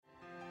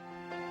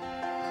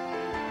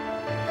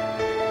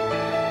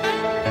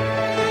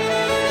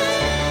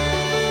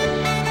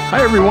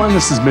Hi, everyone.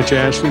 This is Mitch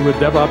Ashley with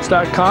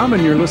DevOps.com,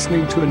 and you're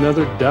listening to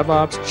another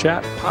DevOps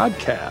Chat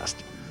podcast.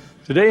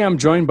 Today, I'm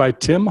joined by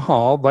Tim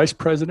Hall, Vice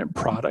President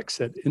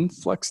Products at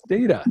Influx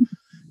Data.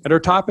 And our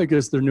topic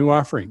is their new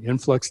offering,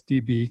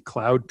 InfluxDB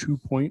Cloud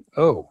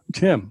 2.0.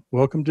 Tim,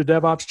 welcome to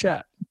DevOps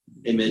Chat.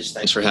 Hey, Mitch.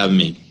 Thanks for having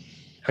me.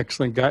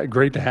 Excellent.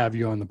 Great to have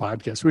you on the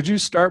podcast. Would you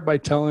start by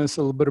telling us a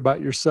little bit about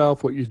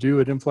yourself, what you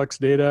do at Influx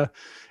Data,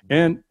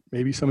 and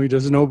maybe somebody who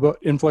doesn't know what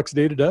Influx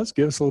Data does?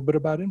 Give us a little bit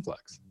about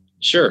Influx.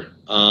 Sure.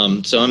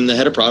 So I'm the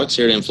head of products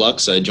here at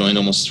Influx. I joined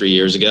almost 3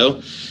 years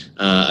ago.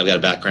 I've got a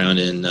background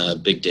in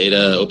big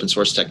data, open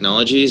source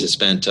technologies. I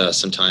spent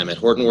some time at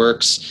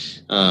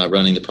Hortonworks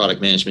running the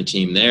product management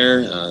team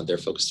there. They're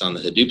focused on the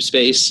Hadoop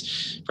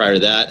space. Prior to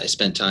that, I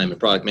spent time in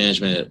product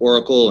management at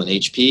Oracle and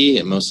HP,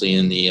 and mostly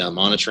in the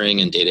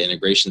monitoring and data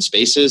integration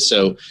spaces.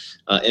 So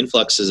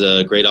Influx is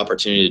a great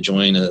opportunity to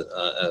join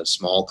a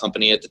small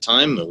company at the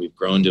time. We've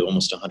grown to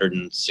almost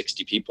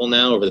 160 people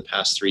now over the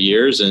past 3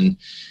 years. And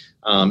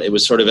it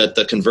was sort of at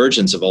the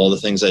convergence of all the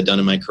things I'd done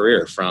in my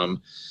career,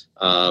 from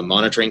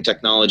monitoring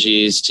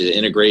technologies to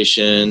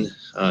integration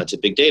to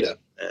big data.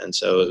 And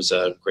so it was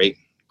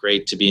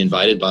great to be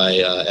invited by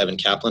Evan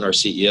Kaplan, our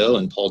CEO,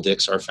 and Paul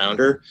Dix, our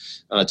founder,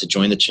 to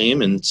join the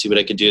team and see what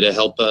I could do to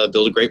help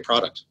build a great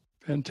product.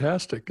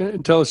 Fantastic.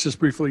 And tell us just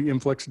briefly,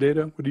 Influx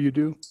Data, what do you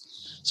do?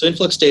 So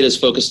Influx Data is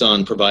focused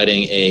on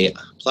providing a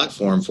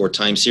platform for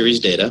time series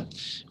data,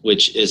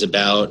 which is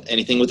about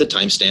anything with a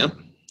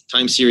timestamp.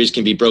 Time series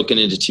can be broken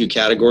into two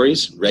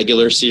categories: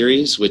 regular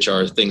series, which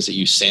are things that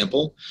you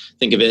sample.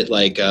 Think of it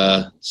like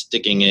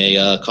sticking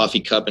a coffee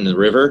cup in the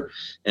river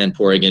and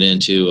pouring it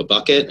into a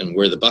bucket, and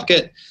we're the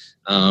bucket.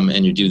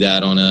 And you do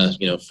that on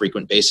a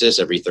frequent basis,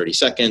 every 30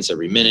 seconds,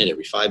 every minute,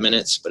 every 5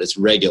 minutes, but it's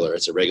regular.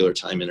 It's a regular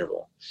time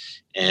interval.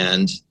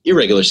 And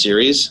irregular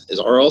series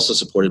are also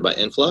supported by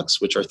Influx,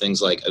 which are things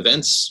like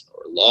events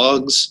or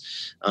logs,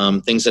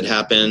 things that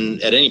happen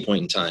at any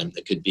point in time.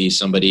 That could be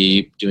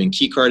somebody doing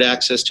key card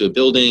access to a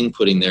building,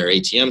 putting their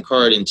ATM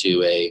card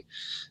into a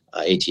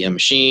ATM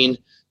machine,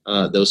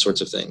 those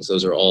sorts of things.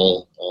 Those are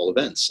all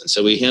events. And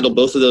so we handle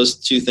both of those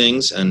two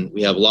things, and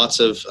we have lots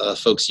of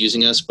folks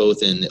using us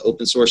both in the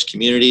open source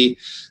community,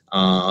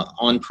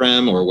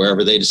 on-prem or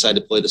wherever they decide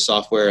to deploy the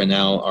software, and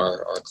now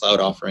our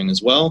cloud offering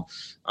as well.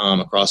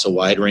 Across a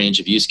wide range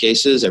of use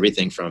cases,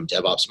 everything from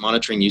DevOps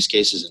monitoring use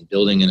cases and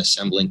building and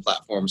assembling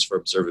platforms for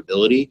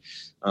observability,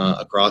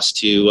 across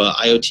to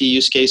IoT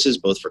use cases,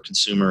 both for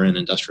consumer and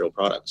industrial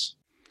products.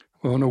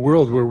 Well, in a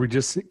world where we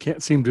just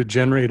can't seem to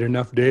generate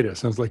enough data,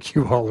 sounds like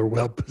you all are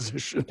well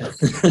positioned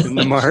in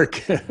the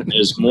market.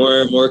 There's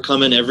more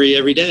coming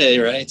every day,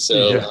 right?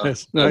 So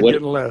it's not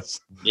getting less.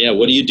 Yeah,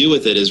 what do you do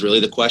with it is really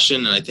the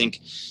question. And I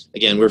think,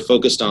 again, we're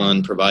focused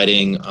on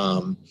providing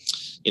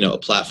a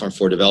platform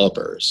for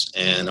developers.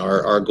 And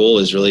our goal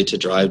is really to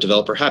drive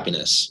developer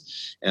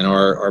happiness. And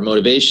our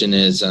motivation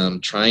is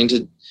trying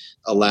to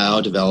allow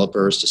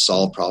developers to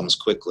solve problems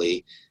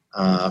quickly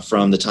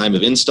from the time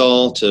of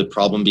install to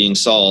problem being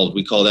solved.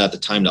 We call that the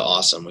time to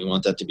awesome. We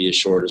want that to be as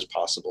short as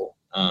possible.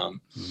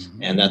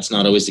 And that's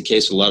not always the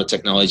case with a lot of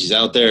technologies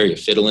out there. You're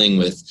fiddling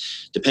with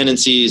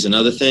dependencies and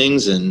other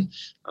things. And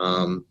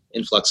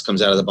Influx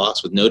comes out of the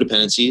box with no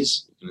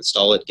dependencies. You can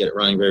install it, get it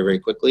running very, very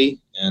quickly,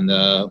 and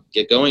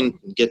get going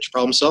and get your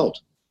problem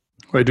solved.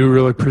 Well, I do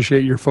really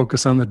appreciate your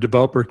focus on the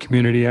developer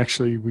community.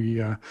 Actually,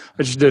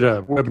 I just did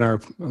a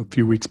webinar a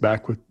few weeks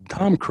back with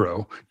Tom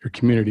Crow, your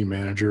community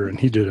manager, and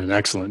he did an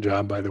excellent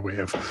job, by the way,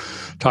 of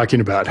talking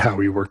about how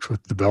he worked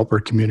with the developer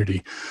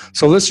community.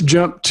 So let's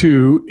jump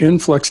to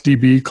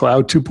InfluxDB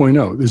Cloud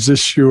 2.0. Is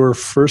this your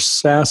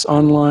first SaaS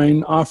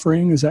online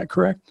offering? Is that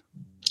correct?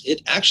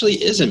 It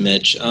actually isn't,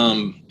 Mitch,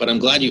 but I'm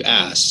glad you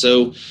asked.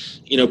 So,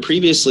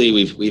 previously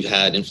we've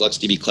had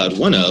InfluxDB Cloud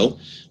 1.0,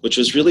 which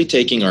was really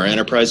taking our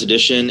enterprise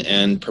edition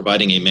and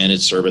providing a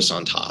managed service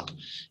on top.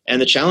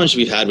 And the challenge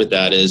we've had with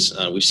that is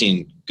we've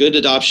seen good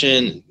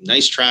adoption,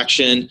 nice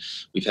traction.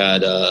 We've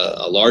had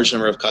a large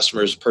number of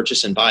customers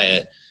purchase and buy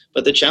it.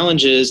 But the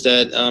challenge is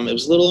that it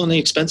was a little on the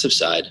expensive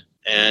side.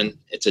 And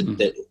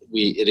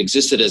it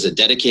existed as a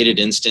dedicated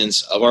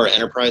instance of our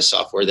enterprise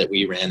software that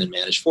we ran and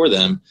managed for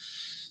them.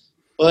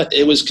 But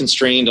it was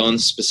constrained on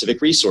specific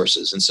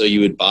resources. And so you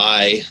would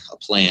buy a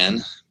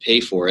plan, pay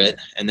for it,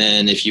 and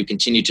then if you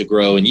continue to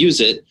grow and use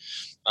it,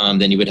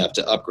 then you would have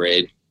to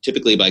upgrade,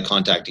 typically by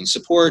contacting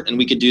support. And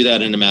we could do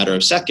that in a matter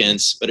of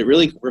seconds, but it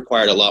really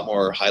required a lot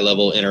more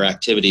high-level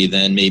interactivity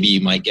than maybe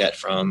you might get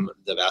from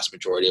the vast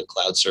majority of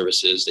cloud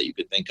services that you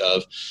could think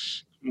of,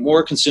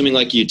 more consuming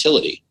like a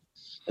utility.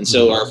 And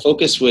so our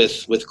focus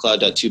with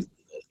InfluxDB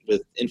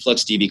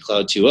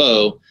Cloud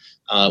 2.0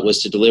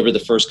 was to deliver the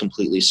first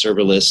completely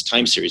serverless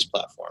time series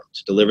platform,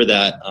 to deliver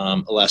that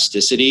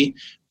elasticity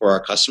for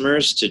our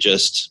customers to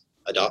just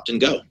adopt and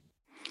go.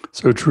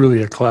 So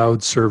truly a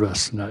cloud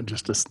service, not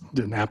just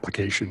an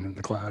application in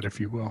the cloud, if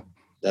you will.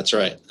 That's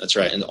right. That's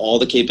right. And all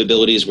the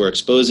capabilities we're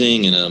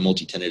exposing in a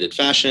multi-tenanted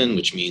fashion,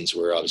 which means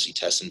we're obviously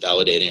testing and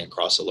validating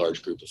across a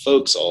large group of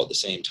folks all at the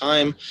same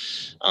time,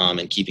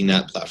 and keeping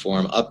that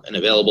platform up and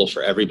available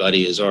for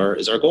everybody is our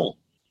goal.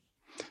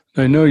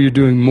 I know you're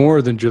doing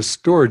more than just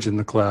storage in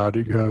the cloud.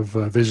 You have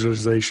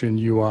visualization,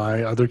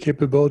 UI, other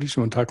capabilities.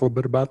 You want to talk a little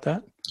bit about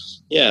that?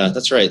 Yeah,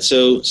 that's right.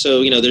 So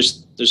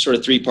there's sort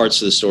of three parts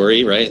to the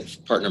story, right?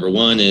 Part number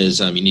one is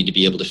you need to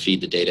be able to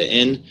feed the data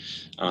in,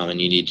 and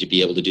you need to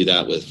be able to do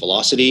that with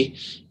velocity.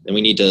 Then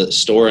we need to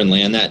store and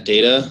land that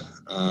data,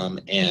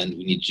 and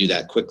we need to do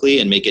that quickly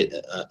and make it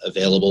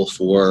available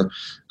for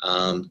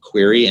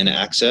query and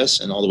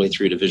access, and all the way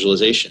through to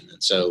visualization.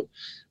 And so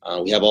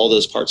we have all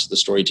those parts of the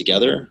story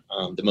together.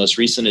 The most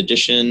recent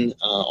addition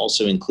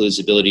also includes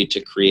the ability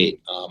to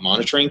create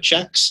monitoring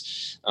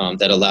checks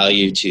that allow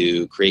you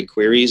to create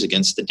queries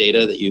against the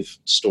data that you've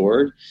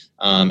stored,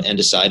 and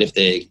decide if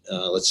they,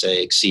 let's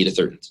say, exceed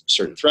a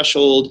certain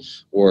threshold,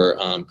 or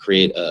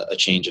create a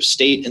change of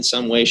state in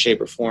some way,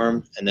 shape, or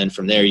form. And then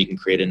from there, you can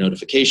create a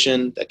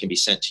notification that can be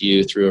sent to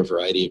you through a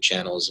variety of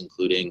channels,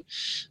 including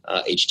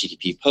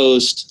HTTP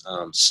post,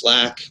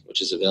 Slack,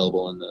 which is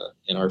available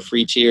in our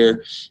free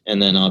tier,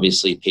 and then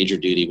obviously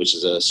PagerDuty, which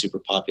is a super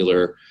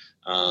popular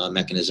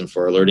mechanism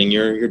for alerting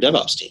your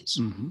DevOps teams.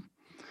 Mm-hmm.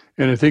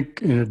 And I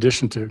think in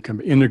addition to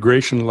kind of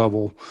integration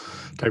level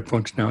type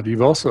functionality,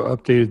 you've also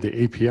updated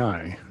the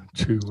API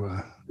to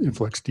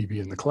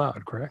InfluxDB in the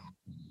cloud, correct?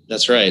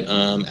 That's right.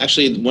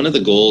 Actually, one of the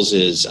goals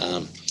is,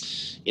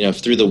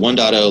 through the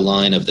 1.0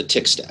 line of the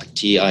TIC stack,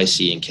 T, I,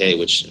 C, and K,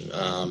 which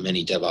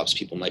many DevOps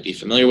people might be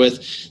familiar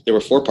with, there were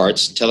 4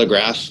 parts: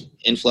 Telegraph,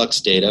 Influx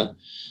Data,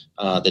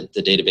 the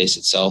database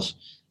itself,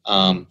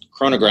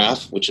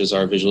 Chronograph, which is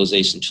our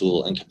visualization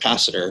tool, and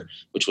Capacitor,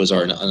 which was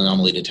our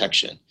anomaly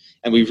detection.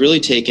 And we've really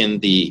taken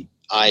the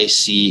I,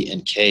 C,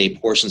 and K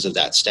portions of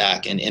that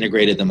stack and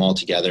integrated them all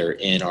together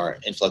in our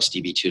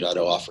InfluxDB 2.0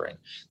 offering.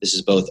 This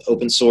is both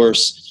open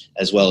source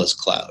as well as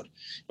cloud.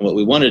 And what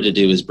we wanted to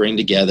do is bring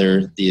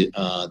together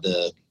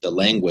the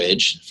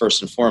language,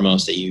 first and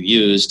foremost, that you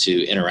use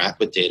to interact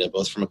with data,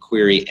 both from a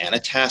query and a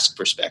task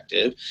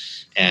perspective.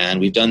 And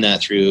we've done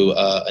that through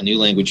a new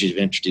language we've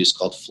introduced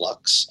called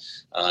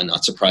Flux.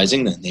 Not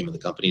surprising, the name of the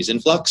company is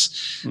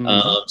Influx.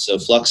 Mm-hmm. So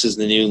Flux is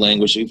the new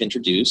language we've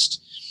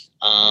introduced.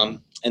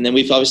 And then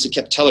we've obviously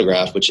kept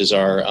Telegraph, which is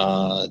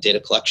our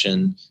data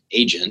collection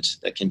agent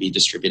that can be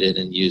distributed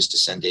and used to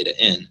send data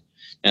in.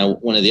 Now,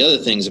 one of the other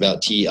things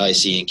about T, I,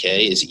 C, and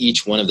K is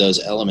each one of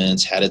those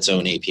elements had its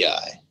own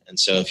API. And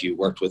so if you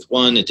worked with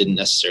one, it didn't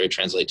necessarily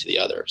translate to the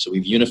other. So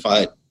we've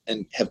unified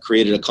and have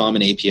created a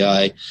common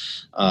API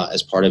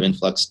as part of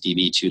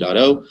InfluxDB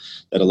 2.0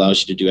 that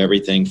allows you to do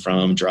everything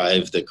from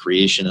drive the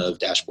creation of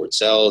dashboard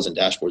cells and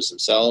dashboards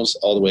themselves,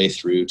 all the way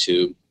through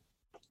to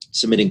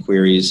submitting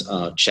queries,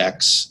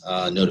 checks,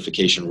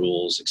 notification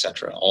rules,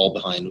 etc., all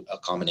behind a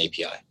common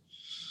API.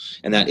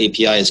 And that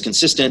API is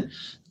consistent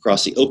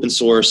across the open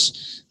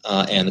source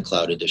and the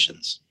cloud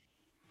editions.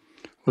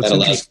 That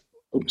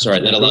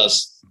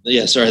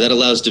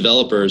allows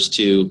developers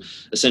to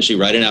essentially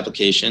write an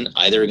application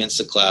either against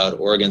the cloud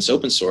or against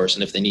open source.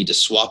 And if they need to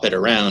swap it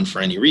around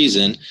for any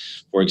reason,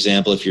 for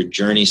example, if your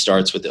journey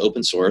starts with the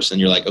open source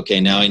and you're like, okay,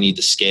 now I need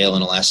the scale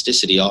and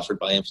elasticity offered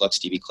by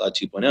InfluxDB Cloud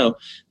 2.0,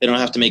 they don't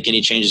have to make any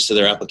changes to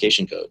their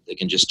application code. They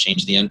can just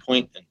change the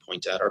endpoint and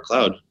point at our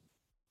cloud.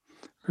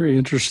 Very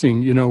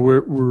interesting.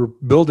 We're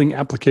building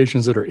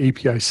applications that are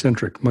API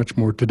centric much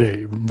more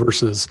today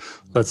versus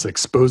let's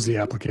expose the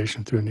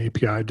application through an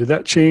API. Did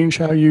that change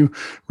how you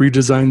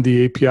redesigned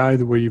the API,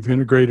 the way you've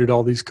integrated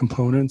all these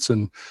components?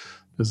 And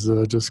does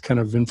just kind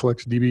of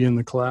InfluxDB in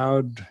the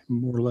cloud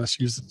more or less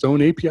use its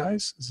own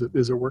APIs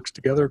as it works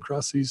together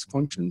across these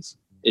functions?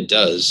 It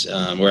does.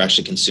 We're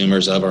actually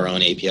consumers of our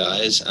own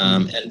APIs.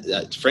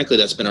 And frankly,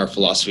 that's been our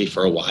philosophy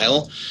for a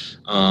while.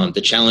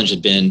 The challenge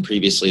had been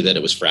previously that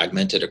it was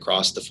fragmented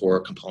across the 4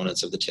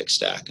 components of the TIC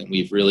stack. And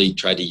we've really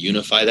tried to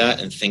unify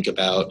that and think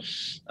about,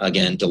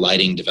 again,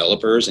 delighting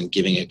developers and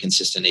giving a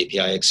consistent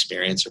API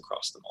experience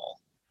across them all.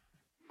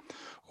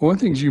 One of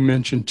the things you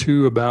mentioned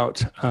too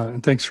about,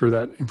 and thanks for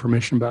that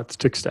information about the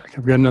TIC stack.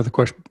 I've got another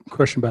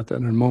question about that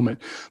in a moment.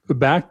 But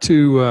back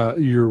to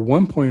your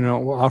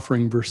 1.0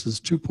 offering versus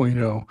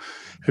 2.0,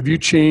 have you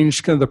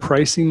changed kind of the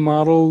pricing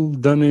model,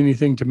 done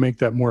anything to make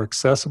that more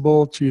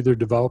accessible to either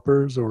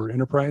developers or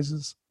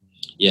enterprises?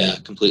 Yeah,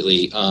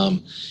 completely.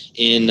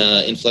 In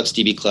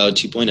InfluxDB Cloud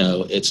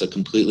 2.0, it's a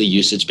completely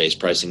usage-based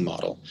pricing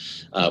model.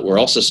 We're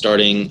also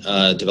starting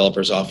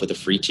developers off with a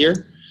free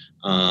tier.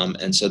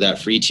 And so that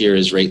free tier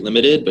is rate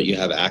limited, but you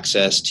have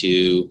access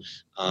to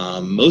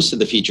most of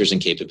the features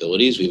and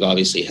capabilities. We've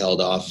obviously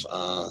held off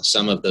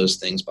some of those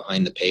things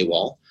behind the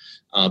paywall.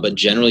 But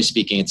generally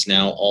speaking, it's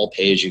now all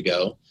pay as you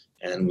go.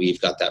 And we've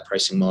got that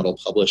pricing model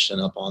published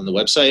and up on the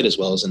website, as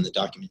well as in the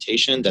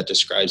documentation that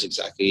describes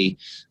exactly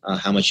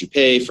how much you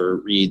pay for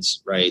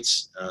reads,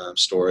 writes,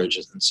 storage,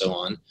 and so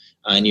on.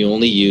 And you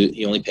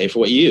only pay for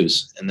what you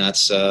use. And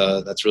that's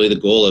really the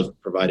goal of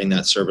providing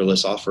that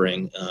serverless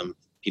offering.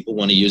 People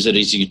want to use it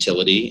as a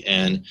utility,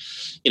 and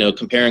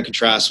compare and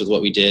contrast with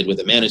what we did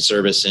with a managed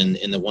service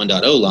in the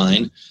 1.0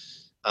 line.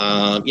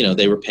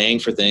 They were paying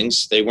for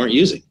things they weren't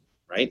using.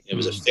 Right? It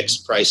was a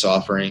fixed price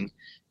offering,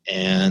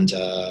 and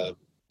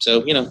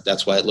So,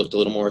 that's why it looked a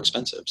little more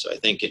expensive. So I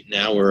think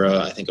now we're,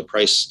 a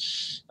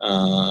price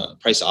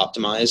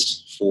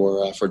optimized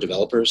for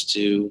developers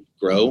to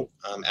grow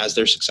as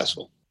they're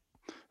successful.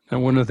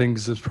 And one of the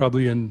things that's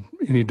probably in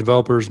any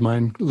developer's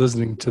mind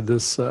listening to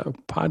this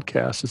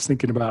podcast is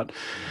thinking about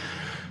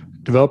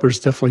developers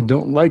definitely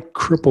don't like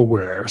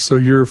crippleware. So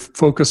your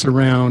focus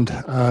around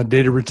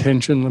data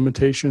retention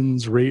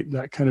limitations, rate,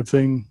 that kind of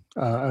thing.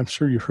 I'm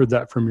sure you've heard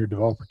that from your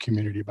developer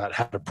community about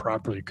how to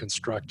properly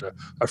construct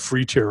a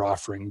free tier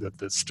offering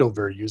that's still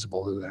very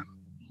usable to them.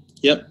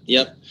 Yep.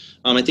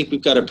 I think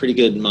we've got a pretty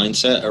good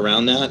mindset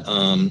around that.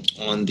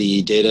 On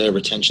the data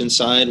retention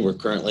side, we're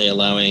currently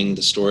allowing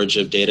the storage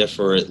of data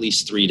for at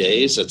least 3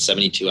 days. That's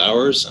 72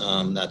 hours.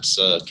 That's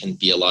can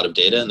be a lot of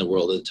data in the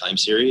world of the time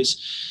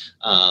series.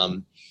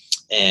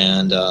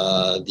 And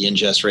the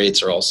ingest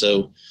rates are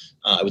also,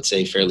 I would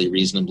say, fairly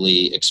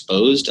reasonably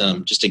exposed.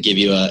 Just to give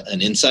you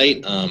an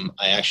insight,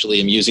 I actually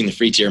am using the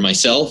free tier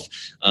myself.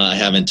 I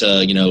haven't,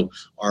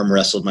 arm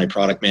wrestled my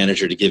product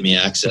manager to give me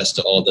access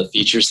to all the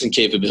features and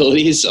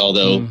capabilities.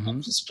 Although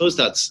I suppose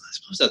that's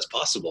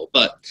possible.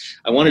 But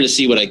I wanted to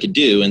see what I could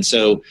do, and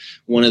so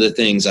one of the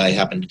things I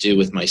happened to do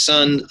with my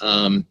son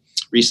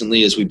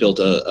recently is we built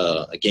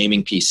a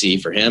gaming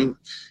PC for him.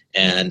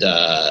 And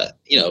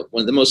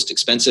one of the most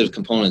expensive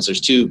components,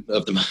 there's two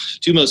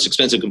most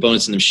expensive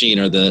components in the machine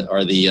are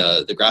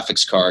the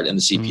graphics card and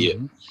the CPU.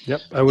 Mm-hmm.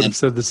 Yep, I would have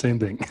said the same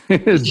thing.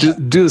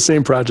 do the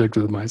same project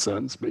with my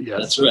sons, but yes,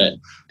 that's right.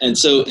 And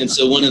so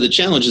one of the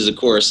challenges, of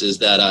course, is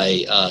that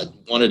I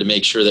wanted to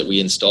make sure that we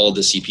installed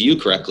the CPU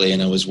correctly,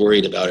 and I was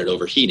worried about it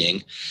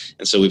overheating.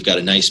 And so we've got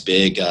a nice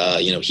big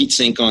heat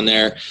sink on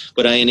there,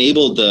 but I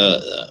enabled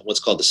the what's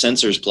called the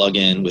sensors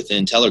plugin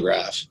within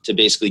Telegraph to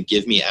basically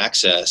give me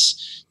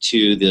access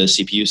to the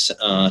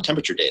CPU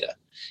temperature data.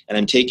 And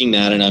I'm taking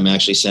that and I'm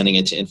actually sending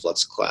it to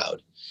Influx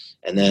Cloud.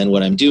 And then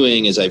what I'm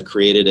doing is I've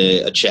created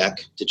a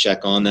check to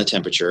check on that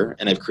temperature,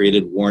 and I've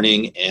created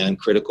warning and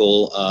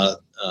critical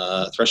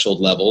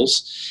threshold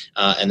levels.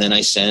 And then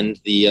I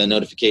send the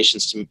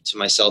notifications to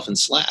myself in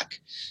Slack.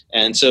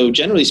 And so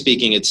generally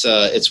speaking,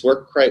 it's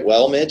worked quite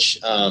well, Mitch.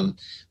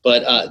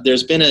 But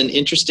there's been an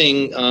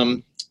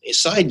interesting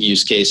side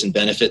use case and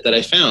benefit that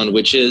I found,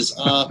 which is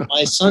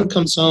my son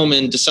comes home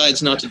and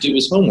decides not to do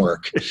his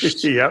homework.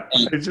 Yep,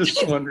 I was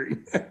just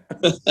wondering.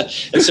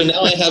 And so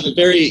now I have a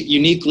very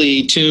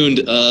uniquely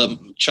tuned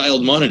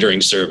child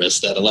monitoring service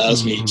that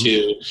allows me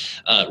to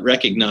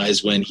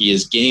recognize when he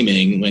is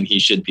gaming, when he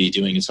should be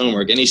doing his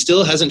homework. And he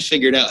still hasn't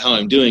figured out how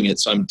I'm doing it,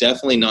 so I'm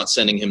definitely not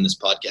sending him this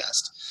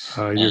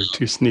podcast. You're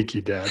too sneaky,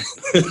 Dad.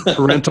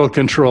 Parental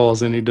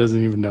controls, and he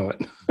doesn't even know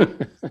it.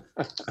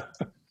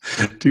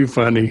 Too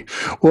funny.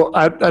 Well,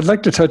 I'd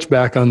like to touch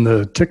back on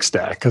the TIC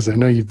stack, because I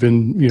know you've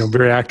been,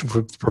 very active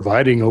with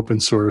providing open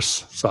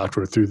source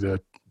software through the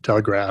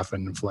Telegraph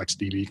and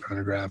FlexDB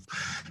chronograph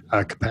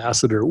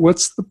capacitor.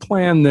 What's the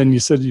plan then? You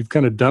said you've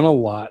kind of done a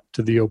lot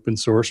to the open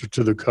source or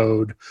to the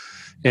code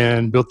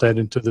and built that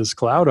into this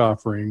cloud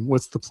offering.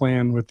 What's the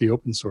plan with the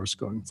open source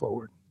going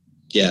forward?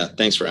 Yeah,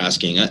 thanks for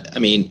asking. I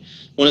mean,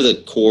 one of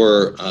the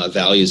core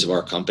values of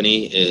our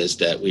company is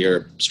that we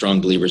are strong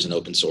believers in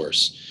open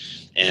source.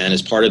 And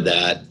as part of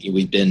that,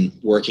 we've been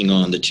working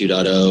on the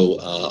 2.0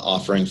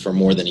 offering for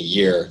more than a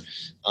year.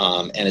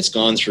 And it's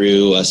gone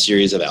through a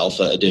series of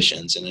alpha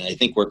editions. And I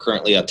think we're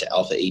currently up to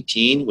alpha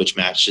 18, which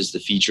matches the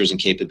features and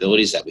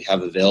capabilities that we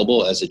have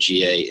available as a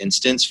GA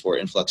instance for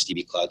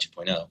InfluxDB Cloud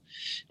 2.0.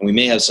 And we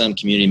may have some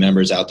community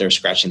members out there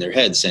scratching their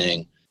heads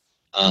saying,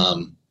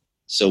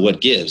 so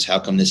what gives? How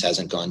come this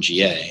hasn't gone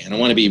GA? And I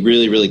want to be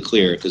really, really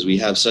clear, because we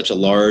have such a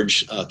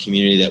large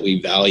community that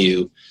we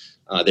value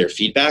their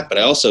feedback, but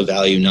I also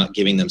value not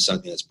giving them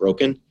something that's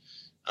broken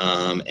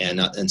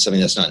and something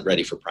that's not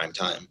ready for prime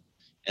time.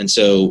 And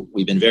so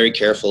we've been very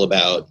careful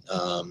about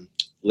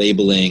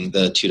labeling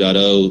the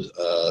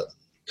 2.0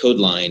 code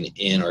line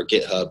in our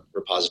GitHub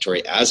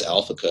repository as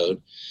alpha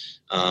code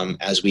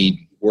as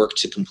we work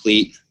to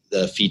complete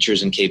the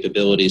features and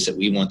capabilities that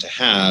we want to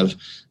have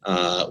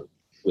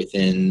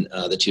within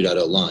the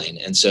 2.0 line.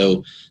 And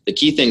so the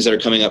key things that are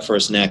coming up for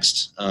us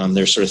next,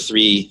 there's sort of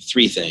three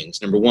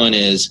things. Number one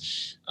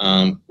is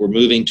we're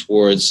moving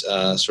towards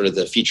sort of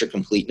the feature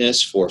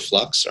completeness for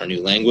Flux, our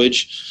new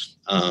language.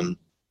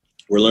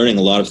 We're learning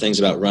a lot of things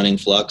about running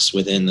Flux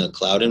within the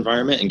cloud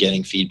environment and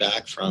getting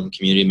feedback from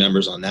community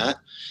members on that.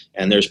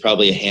 And there's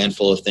probably a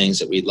handful of things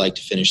that we'd like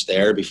to finish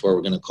there before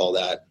we're going to call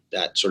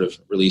that sort of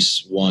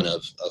release one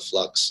of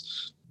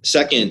Flux.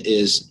 Second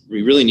is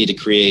we really need to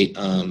create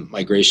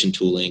migration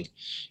tooling.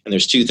 And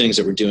there's two things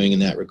that we're doing in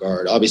that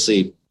regard.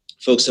 Obviously,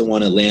 folks that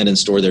want to land and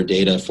store their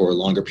data for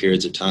longer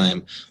periods of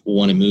time will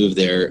want to move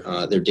their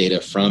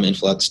data from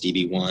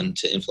InfluxDB1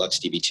 to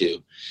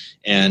InfluxDB2.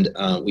 And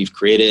we've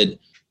created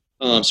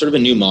sort of a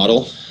new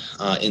model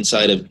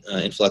inside of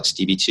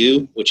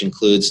InfluxDB2, which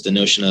includes the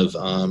notion of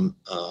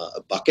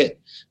a bucket,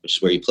 which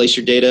is where you place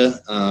your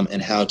data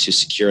and how to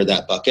secure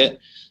that bucket.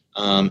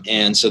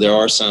 And so there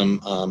are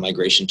some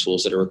migration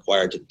tools that are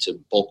required to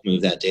bulk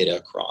move that data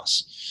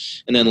across.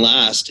 And then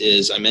last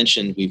is, I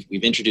mentioned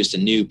we've introduced a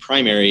new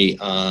primary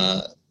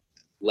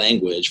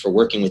language for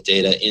working with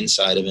data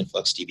inside of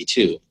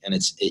InfluxDB2. And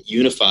it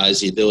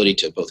unifies the ability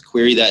to both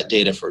query that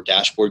data for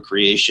dashboard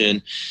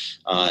creation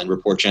and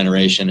report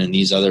generation and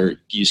these other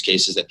use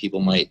cases that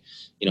people might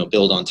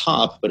build on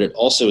top, but it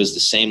also is the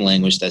same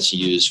language that's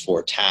used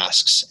for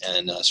tasks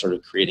and sort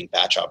of creating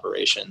batch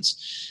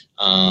operations.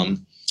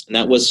 And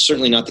that was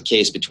certainly not the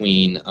case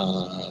between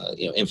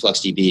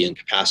InfluxDB and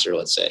Capacitor,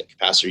 let's say.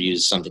 Capacitor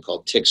used something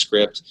called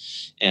TickScript,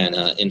 and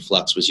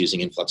Influx was using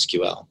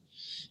InfluxQL.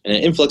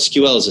 And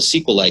InfluxQL is a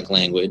SQL-like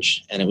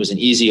language, and it was an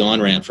easy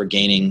on-ramp for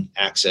gaining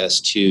access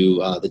to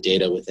the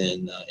data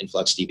within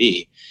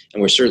InfluxDB.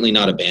 And we're certainly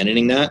not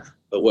abandoning that,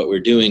 but what we're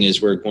doing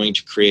is we're going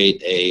to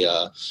create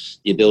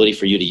the ability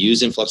for you to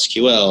use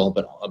InfluxQL,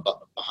 but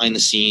behind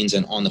the scenes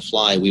and on the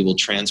fly, we will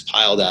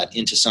transpile that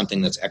into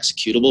something that's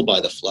executable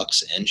by the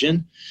Flux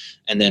engine,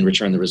 and then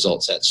return the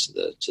result sets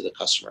to the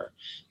customer.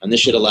 And this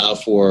should allow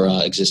for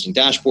existing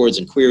dashboards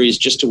and queries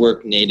just to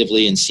work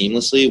natively and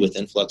seamlessly with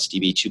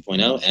InfluxDB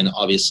 2.0 and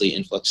obviously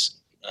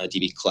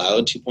InfluxDB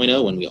Cloud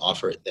 2.0 when we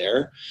offer it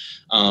there.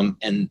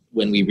 And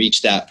when we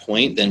reach that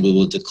point, then we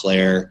will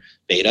declare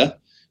beta,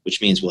 which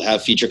means we'll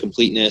have feature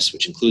completeness,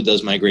 which include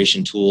those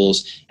migration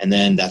tools, and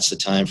then that's the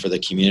time for the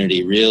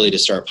community really to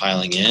start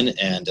piling in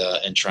and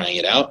trying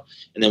it out.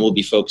 And then we'll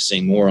be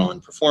focusing more on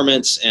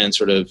performance and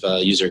sort of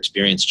user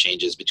experience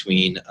changes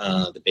between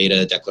the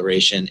beta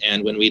declaration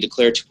and when we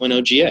declare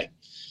 2.0 GA.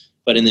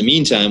 But in the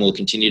meantime, we'll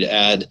continue to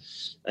add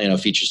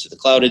features to the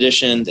Cloud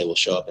Edition. They will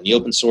show up in the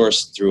open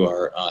source through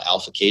our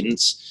alpha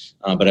cadence.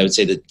 But I would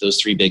say that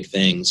those three big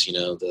things,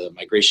 the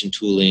migration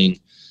tooling,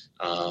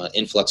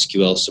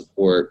 InfluxQL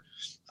support,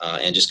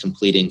 and just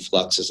completing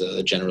Flux as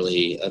a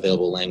generally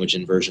available language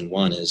in version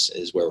 1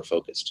 is where we're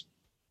focused.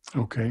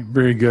 Okay,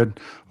 very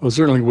good. Well,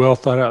 certainly well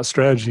thought out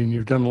strategy, and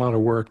you've done a lot of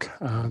work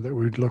that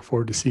we'd look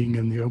forward to seeing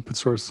in the open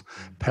source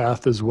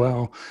path as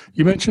well.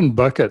 You mentioned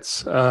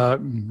buckets,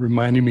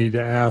 reminding me to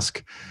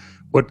ask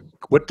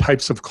what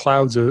types of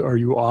clouds are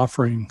you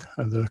offering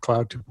the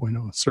Cloud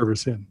 2.0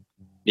 service in?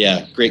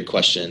 Yeah, great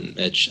question,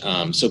 Mitch.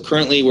 So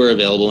currently we're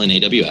available in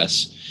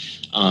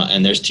AWS,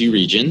 and there's 2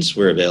 regions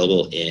we're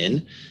available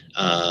in.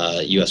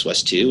 US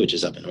West 2, which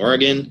is up in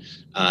Oregon,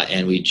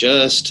 and we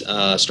just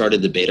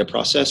started the beta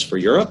process for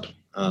Europe,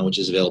 which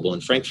is available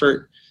in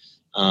Frankfurt,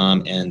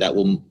 and that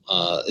will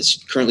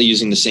it's currently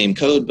using the same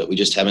code, but we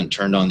just haven't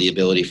turned on the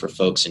ability for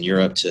folks in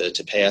Europe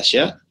to pay us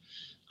yet.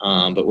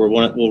 But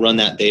we'll run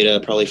that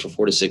beta probably for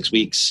 4 to 6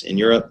 weeks in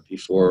Europe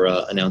before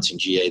announcing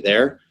GA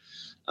there.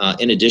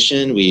 In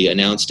addition, we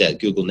announced at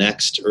Google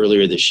Next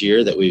earlier this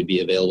year that we would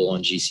be available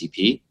on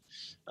GCP.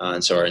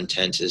 And so our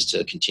intent is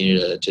to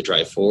continue to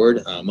drive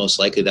forward. Most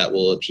likely that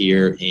will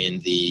appear in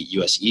the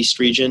US East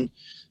region,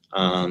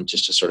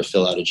 just to sort of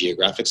fill out a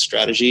geographic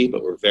strategy.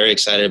 But we're very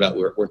excited about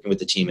working with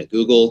the team at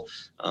Google.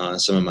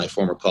 Some of my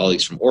former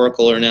colleagues from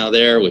Oracle are now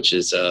there, which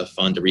is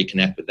fun to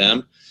reconnect with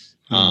them.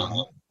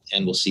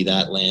 And we'll see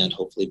that land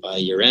hopefully by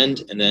year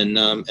end. And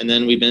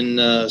then we've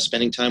been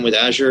spending time with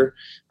Azure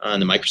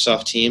and the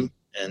Microsoft team.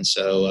 And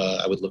so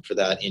I would look for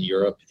that in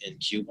Europe in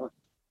Q1.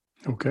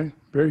 Okay,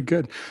 very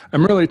good.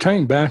 I'm really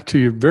tying back to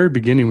your very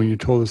beginning when you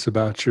told us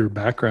about your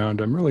background.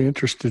 I'm really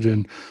interested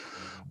in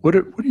what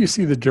do you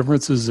see the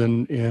differences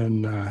in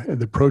the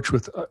approach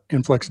with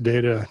Influx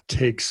Data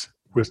takes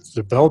with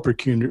developer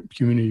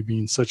community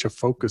being such a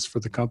focus for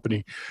the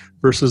company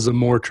versus a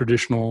more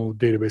traditional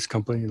database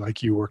company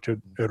like you worked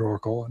at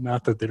Oracle.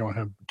 Not that they don't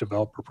have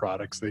developer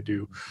products, they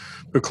do.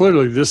 But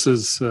clearly this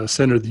is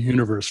center of the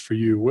universe for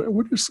you.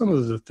 What are some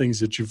of the things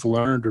that you've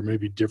learned or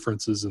maybe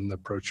differences in the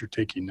approach you're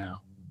taking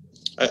now?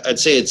 I'd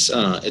say it's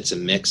a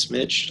mix,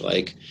 Mitch.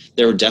 Like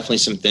there were definitely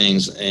some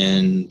things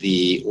in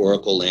the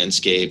Oracle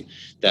landscape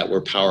that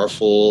were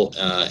powerful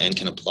and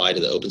can apply to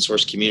the open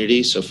source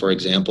community. So for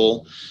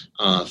example,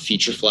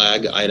 feature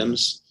flag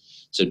items.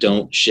 So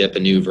don't ship a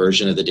new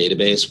version of the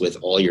database with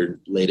all your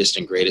latest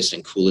and greatest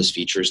and coolest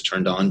features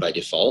turned on by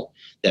default.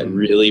 That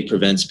really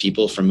prevents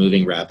people from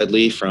moving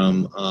rapidly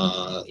from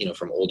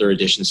older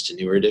editions to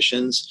newer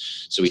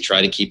editions. So we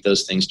try to keep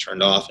those things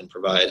turned off and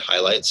provide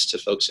highlights to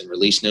folks in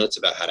release notes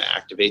about how to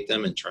activate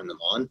them and turn them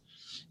on.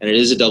 And it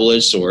is a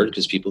double-edged sword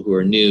because people who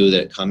are new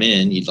that come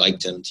in, you'd like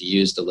them to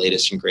use the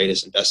latest and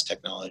greatest and best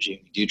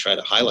technology. We do try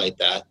to highlight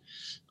that,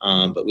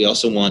 but we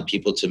also want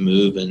people to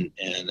move and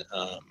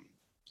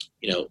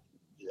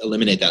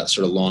eliminate that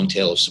sort of long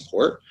tail of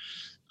support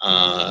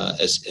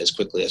as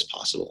quickly as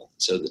possible.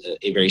 So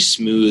a very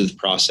smooth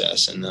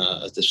process, and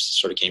this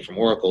sort of came from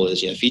Oracle,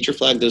 is feature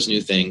flag those new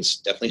things,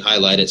 definitely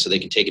highlight it so they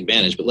can take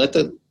advantage, but let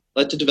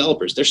the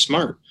developers, they're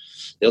smart.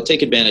 They'll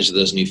take advantage of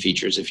those new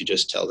features if you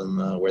just tell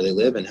them where they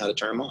live and how to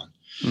turn them on.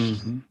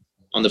 Mm-hmm.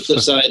 On the flip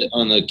side,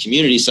 on the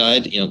community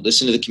side,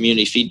 listen to the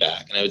community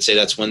feedback. And I would say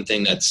that's one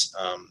thing that's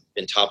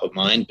been top of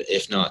mind, but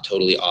if not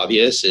totally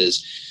obvious,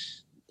 is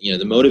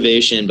the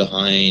motivation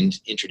behind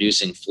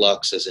introducing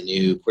Flux as a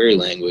new query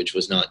language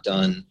was not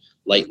done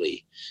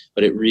lightly,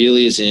 but it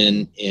really is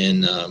in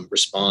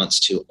response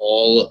to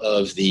all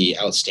of the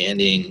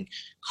outstanding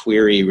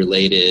query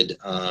related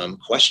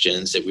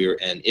questions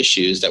and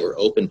issues that were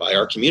opened by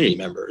our community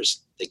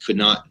members. They could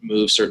not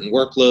move certain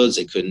workloads.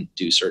 They couldn't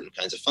do certain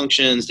kinds of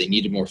functions. They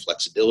needed more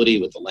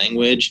flexibility with the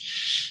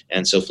language.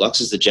 And so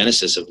Flux is the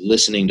genesis of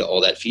listening to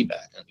all that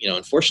feedback.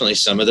 Unfortunately,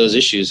 some of those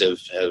issues have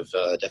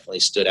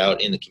definitely stood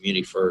out in the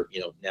community for,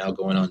 now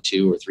going on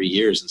 2 or 3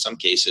 years in some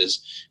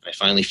cases. And I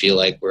finally feel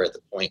like we're at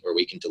the point where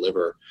we can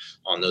deliver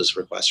on those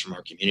requests from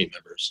our community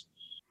members.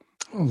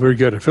 Oh, very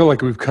good. I feel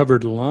like we've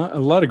covered a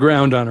lot of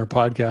ground on our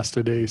podcast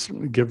today,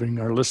 certainly giving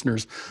our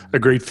listeners a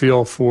great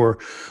feel for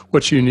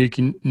what's unique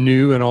and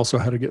new, and also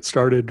how to get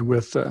started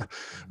with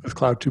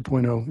Cloud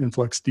 2.0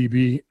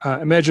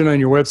 InfluxDB. Imagine on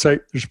your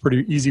website, there's a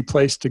pretty easy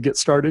place to get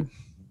started.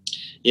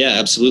 Yeah,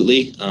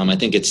 absolutely. I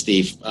think it's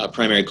the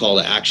primary call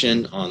to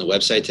action on the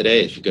website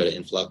today. If you go to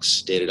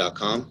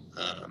influxdata.com,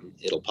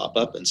 it'll pop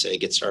up and say,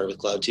 get started with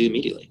Cloud 2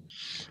 immediately.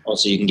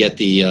 Also, you can get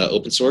the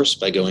open source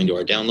by going to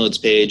our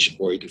downloads page,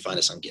 or you can find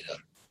us on GitHub.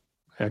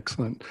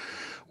 Excellent.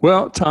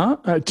 Well,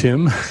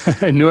 Tim,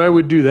 I knew I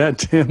would do that.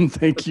 Tim,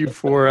 thank you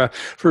for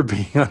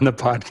being on the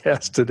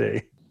podcast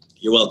today.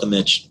 You're welcome,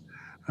 Mitch.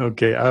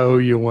 Okay, I owe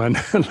you one.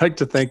 I'd like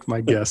to thank my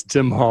guest,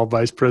 Tim Hall,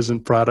 Vice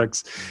President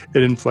Products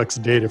at Influx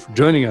Data, for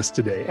joining us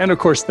today. And of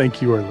course,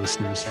 thank you, our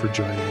listeners, for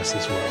joining us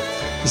as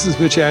well. This is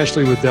Mitch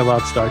Ashley with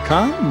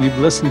DevOps.com, and you've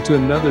listened to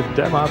another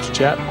DevOps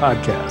Chat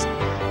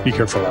podcast. Be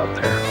careful out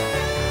there.